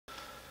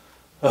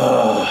Hey,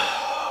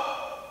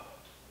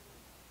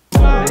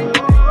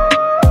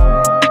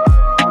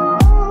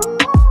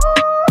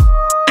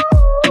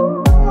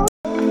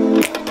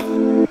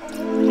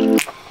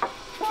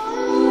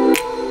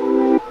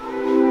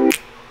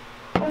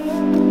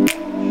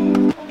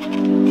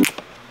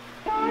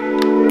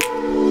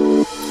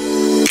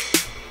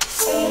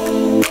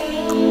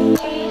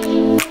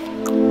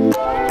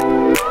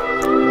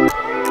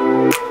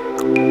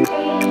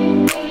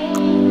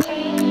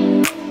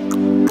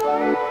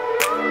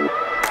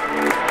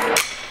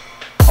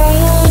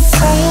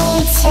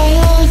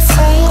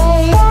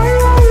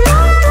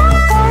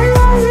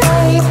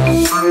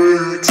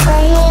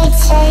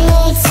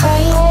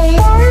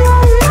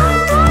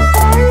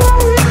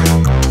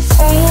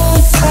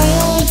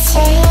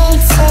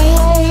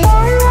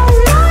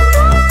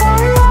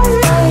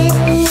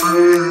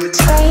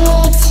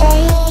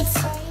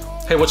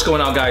 what's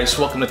going on, guys?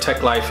 Welcome to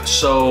Tech Life.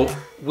 So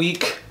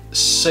week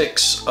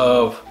 6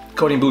 of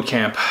coding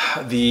bootcamp,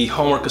 the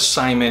homework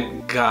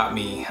assignment got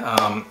me.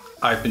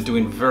 I've been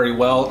doing very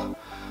well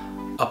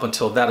up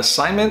until that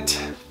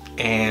assignment,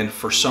 and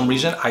for some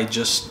reason I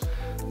just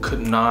could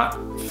not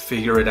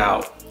figure it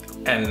out,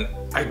 and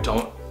I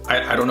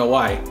don't know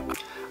why.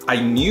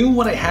 I knew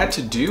what I had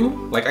to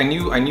do, like I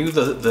knew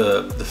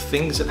the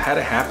things that had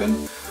to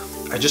happen.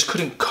 I just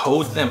couldn't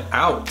code them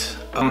out.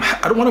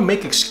 I don't want to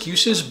make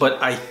excuses, but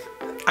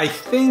I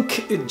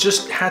think it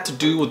just had to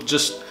do with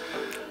just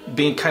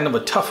being kind of a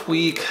tough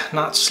week,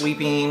 not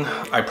sleeping.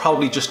 I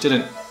probably just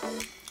didn't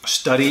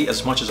study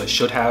as much as I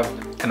should have,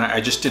 and I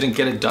just didn't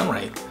get it done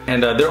right.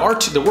 And there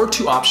were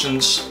two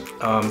options.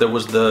 There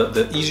was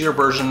the easier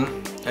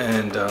version,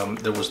 and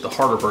there was the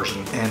harder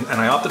version. And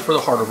I opted for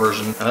the harder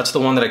version, and that's the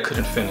one that I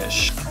couldn't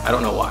finish. I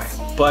don't know why.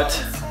 But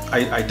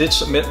I did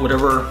submit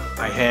whatever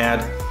I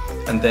had,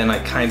 and then I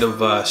kind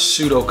of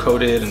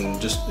pseudo-coded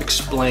and just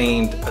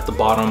explained at the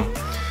bottom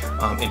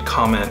in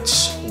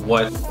comments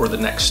what were the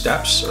next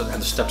steps and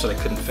the steps that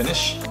I couldn't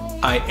finish.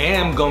 I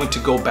am going to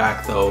go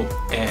back though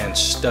and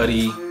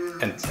study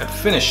and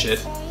finish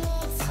it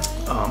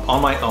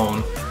on my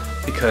own,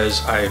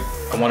 because I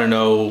want to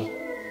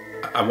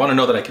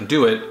know that I can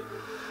do it.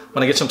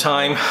 When I get some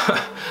time,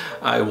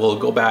 I will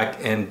go back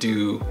and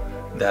do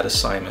that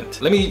assignment.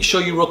 Let me show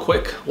you real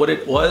quick what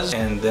it was,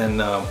 and then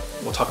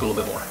we'll talk a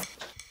little bit more.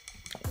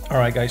 All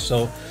right, guys,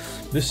 so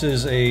this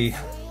is a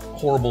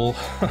horrible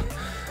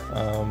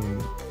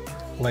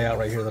layout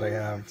right here that I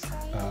have,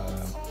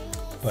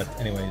 but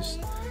anyways,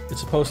 it's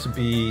supposed to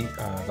be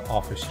the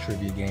office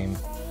trivia game,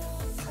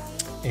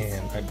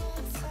 and I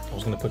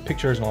was going to put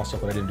pictures and all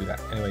stuff, but I didn't do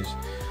that. Anyways,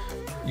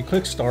 you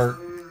click start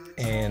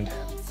and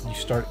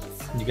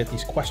you get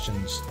these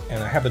questions,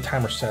 and I have the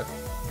timer set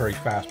very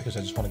fast because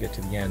I just want to get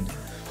to the end.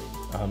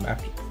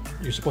 After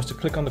you're supposed to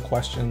click on the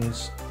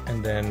questions,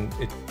 and then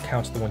it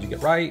counts the ones you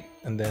get right,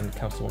 and then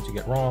counts the ones you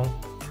get wrong,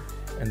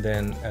 and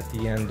then at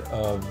the end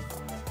of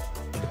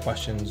the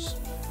questions,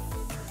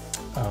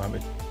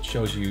 it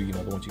shows you,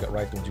 the ones you got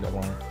right, the ones you got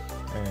wrong,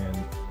 and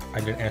I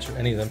didn't answer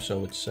any of them,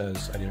 so it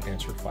says I didn't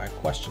answer 5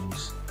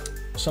 questions.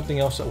 Something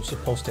else that was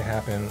supposed to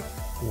happen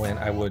when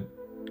I would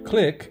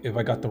click, if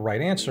I got the right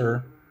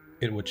answer,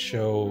 it would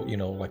show,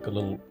 like a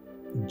little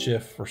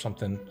GIF or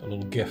something, a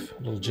little GIF,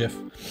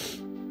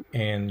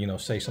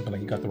 and say something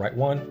like you got the right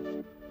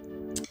one,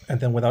 and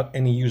then without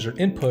any user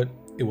input,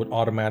 it would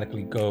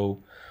automatically go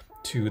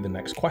to the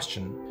next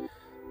question.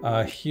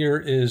 Here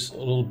is a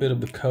little bit of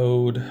the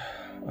code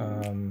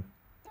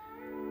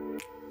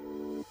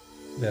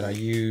that I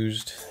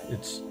used.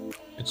 It's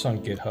on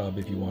GitHub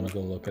if you want to go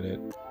look at it.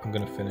 I'm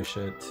gonna finish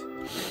it,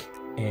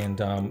 and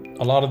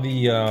a lot of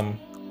the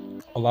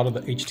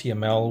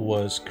HTML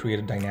was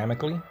created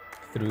dynamically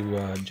through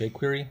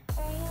jQuery.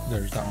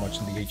 There's not much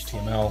in the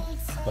HTML,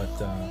 but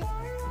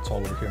it's all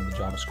over here in the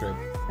JavaScript.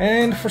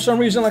 And for some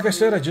reason, like I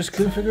said, I just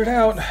couldn't figure it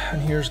out.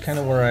 And here's kind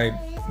of where I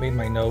made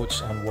my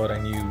notes on what I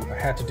knew I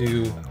had to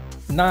do.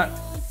 Not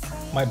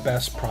my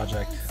best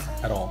project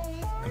at all.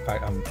 In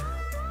fact, I'm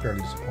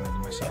fairly disappointed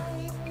in myself.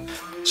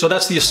 So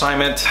that's the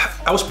assignment.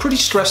 I was pretty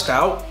stressed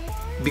out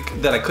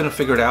that I couldn't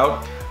figure it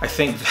out. I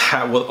think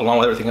that, along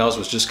with everything else,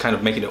 was just kind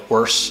of making it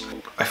worse.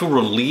 I feel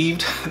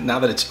relieved now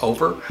that it's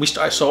over. We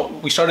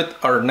started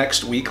our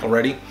next week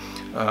already.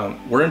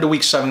 We're into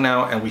week 7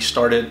 now, and we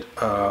started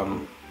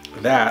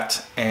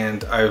that,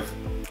 and I've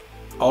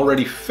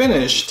already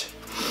finished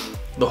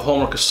the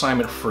homework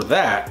assignment for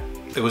that.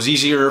 It was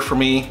easier for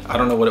me. I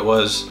don't know what it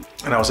was,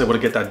 and I was able to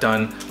get that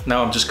done.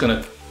 Now I'm just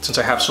gonna, since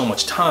I have so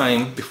much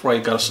time before I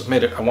gotta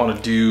submit it, I want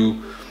to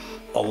do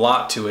a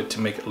lot to it to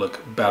make it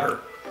look better.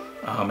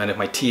 And if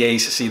my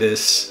TAs see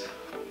this,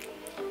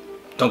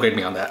 don't grade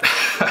me on that.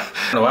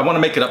 No, I want to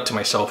make it up to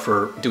myself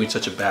for doing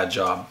such a bad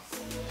job.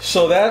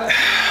 So that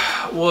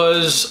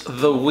was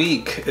the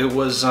week. It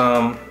was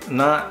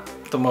not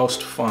the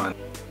most fun.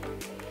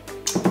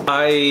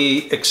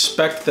 I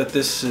expect that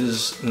this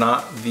is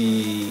not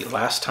the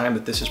last time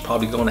that this is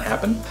probably going to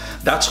happen.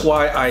 That's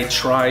why I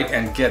try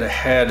and get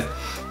ahead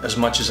as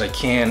much as I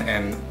can,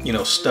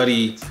 and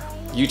study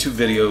YouTube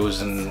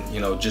videos and, you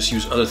know, just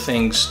use other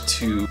things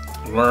to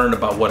learn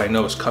about what I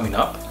know is coming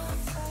up.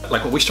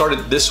 Like what we started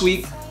this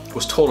week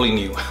was totally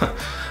new.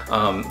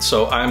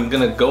 So I'm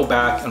gonna go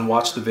back and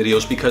watch the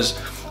videos because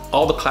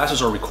all the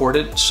classes are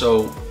recorded,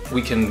 so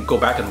we can go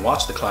back and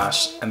watch the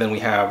class, and then we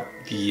have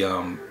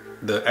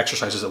the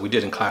exercises that we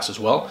did in class as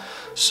well.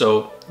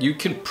 So you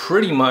can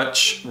pretty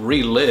much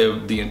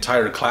relive the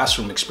entire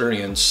classroom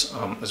experience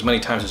as many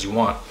times as you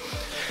want.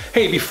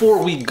 Hey,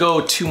 before we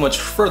go too much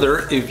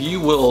further, if you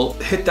will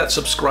hit that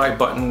subscribe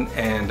button,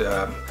 and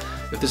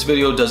if this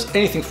video does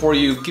anything for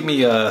you, give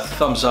me a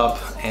thumbs up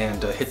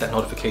and hit that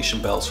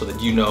notification bell so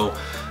that you know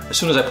as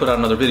soon as I put out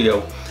another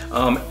video.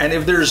 And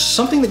if there's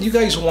something that you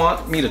guys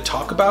want me to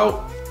talk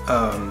about,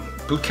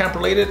 bootcamp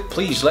related,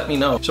 please let me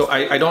know. So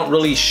I don't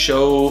really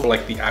show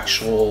like the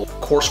actual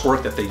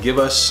coursework that they give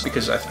us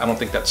because I don't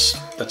think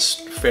that's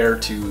fair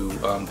to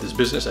this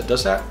business that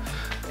does that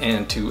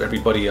and to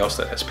everybody else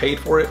that has paid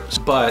for it.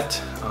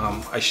 But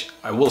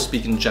I will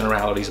speak in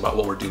generalities about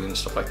what we're doing and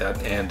stuff like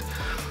that. And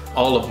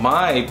all of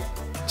my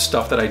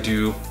stuff that I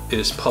do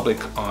is public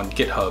on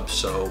GitHub.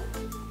 So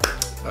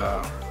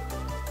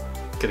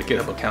get a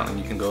GitHub account and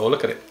you can go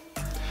look at it.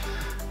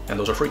 And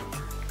those are free.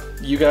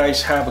 You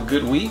guys have a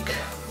good week.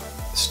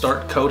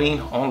 Start coding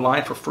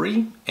online for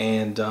free,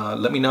 and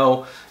let me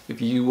know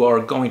if you are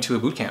going to a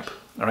boot camp.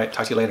 All right,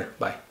 talk to you later.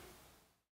 Bye.